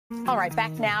All right,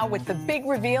 back now with the big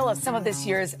reveal of some of this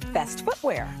year's best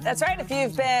footwear. That's right. If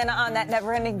you've been on that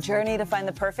never-ending journey to find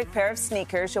the perfect pair of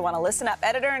sneakers, you'll want to listen up.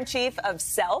 Editor-in-chief of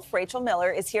Self, Rachel Miller,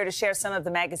 is here to share some of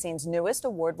the magazine's newest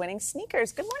award-winning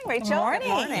sneakers. Good morning, Rachel. Good morning.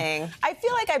 Good morning. I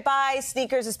feel like I buy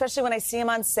sneakers, especially when I see them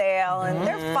on sale, and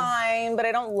they're fine, but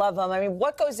I don't love them. I mean,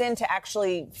 what goes into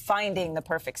actually finding the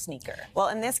perfect sneaker? Well,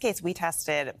 in this case, we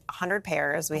tested 100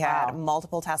 pairs. We had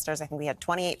multiple testers. I think we had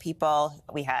 28 people.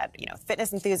 We had,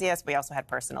 fitness enthusiasts. We also had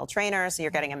personal trainers, so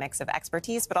you're getting a mix of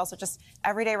expertise, but also just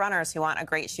everyday runners who want a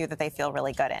great shoe that they feel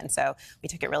really good in. So we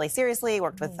took it really seriously,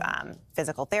 worked with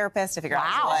physical therapists to figure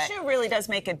out what. Shoe really does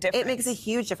make a difference. It makes a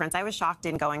huge difference. I was shocked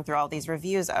in going through all these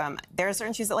reviews. There are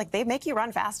certain shoes that they make you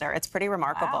run faster. It's pretty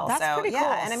remarkable. Wow, that's pretty cool.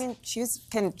 And I mean, shoes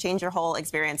can change your whole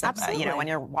experience. Of, when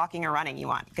you're walking or running, you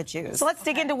want good shoes. So let's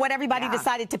dig into what everybody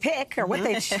decided to pick or what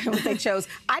they chose.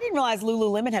 I didn't realize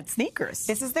Lululemon had sneakers.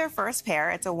 This is their first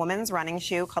pair. It's a woman's running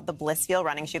shoe called the Blissfeel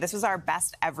running shoe. This was our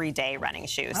best everyday running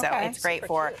shoe. So it's great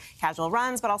for casual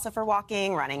runs, but also for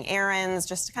walking, running errands,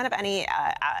 just kind of any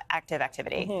active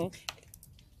activity.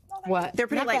 What? They're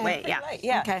pretty lightweight,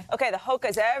 Okay, the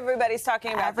Hokas, everybody's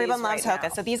talking about Everyone loves Hokas. Now.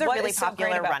 So these are really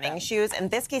popular running shoes. In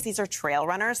this case, these are trail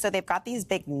runners. So they've got these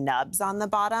big nubs on the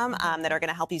bottom that are going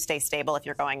to help you stay stable if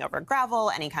you're going over gravel,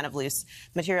 any kind of loose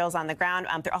materials on the ground.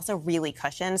 They're also really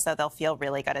cushioned, so they'll feel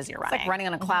really good as you're running. It's like running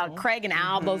on a cloud. Craig and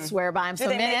Al both swear by them. Do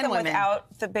they make them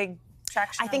without the big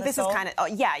traction? I think this is kind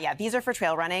of, these are for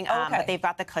trail running, but they've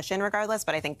got the cushion regardless,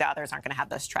 but I think the others aren't going to have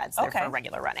those treads. They're for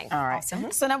regular running. All right.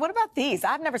 Awesome. So now what about these?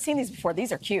 I've never seen these before.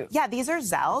 These are cute. Yeah, these are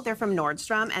Zell. They're from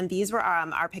Nordstrom, and these were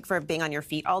our pick for being on your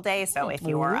feet all day. So if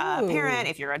you're a parent,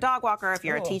 if you're a dog walker, if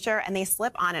you're a teacher, and they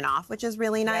slip on and off, which is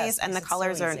really nice, and the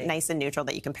colors are nice and neutral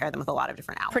that you can pair them with a lot of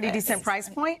different outfits. Pretty decent price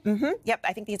point? Yep,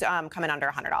 I think these come in under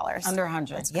 $100. Under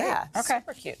 100. Yeah. Okay.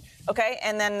 Super cute. Okay,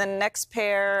 and then the next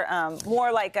pair,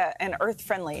 more like an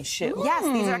earth-friendly shoe. Yes,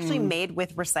 these are actually made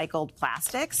with recycled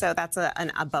plastic, so that's a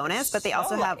bonus. But they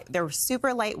also they're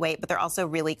super lightweight, but they're also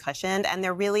really cushioned, and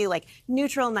they're really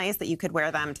neutral, nice that you could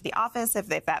wear them to the office if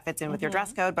that fits in with your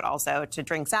dress code, but also to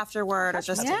drinks afterward or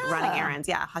just running errands.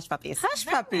 Yeah, hush puppies. Hush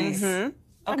puppies.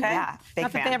 Okay. Yeah, big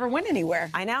Not fan. that they ever went anywhere.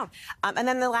 I know. And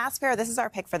then the last pair, this is our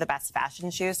pick for the best fashion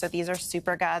shoes. So these are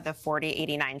Superga, the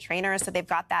 4089 trainers. So they've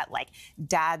got that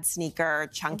dad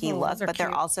sneaker, chunky look, but they're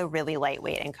also really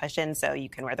lightweight and cushioned. So you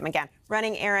can wear them again,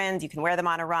 running errands. You can wear them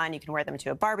on a run. You can wear them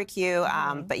to a barbecue.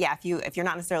 But yeah, if you're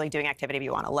not necessarily doing activity, but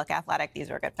you want to look athletic,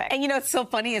 these are a good pick. And it's so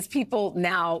funny is people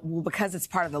now, because it's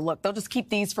part of the look, they'll just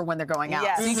keep these for when they're going out.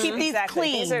 Yes. So you keep these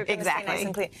clean. These are nice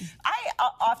and clean. I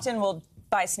often will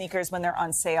buy sneakers when they're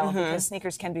on sale because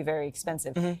sneakers can be very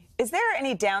expensive. Is there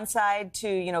any downside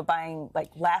to, buying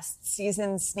last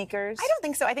season's sneakers? I don't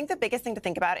think so. I think the biggest thing to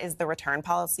think about is the return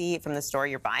policy from the store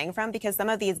you're buying from, because some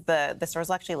of these, the stores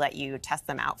will actually let you test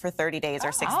them out for 30 days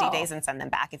or 60 days and send them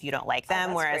back if you don't like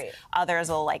them, whereas others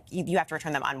will you have to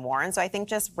return them unworn. So I think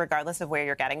just regardless of where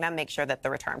you're getting them, make sure that the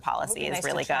return policy is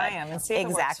really good. And see if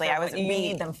exactly. It works for what you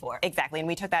need them for. Exactly. And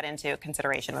we took that into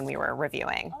consideration when we were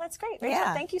reviewing. Oh, that's great. Rachel,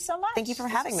 thank you so much. Thank you for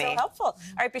having me. So helpful. All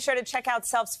right, be sure to check out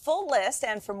Self's full list,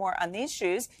 and for more on these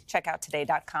shoes, check out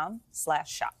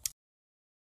today.com/shop.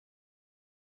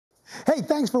 Hey,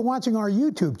 thanks for watching our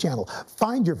YouTube channel.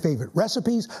 Find your favorite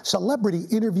recipes, celebrity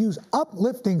interviews,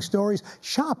 uplifting stories,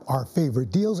 shop our favorite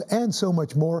deals, and so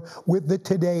much more with the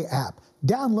Today app.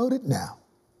 Download it now.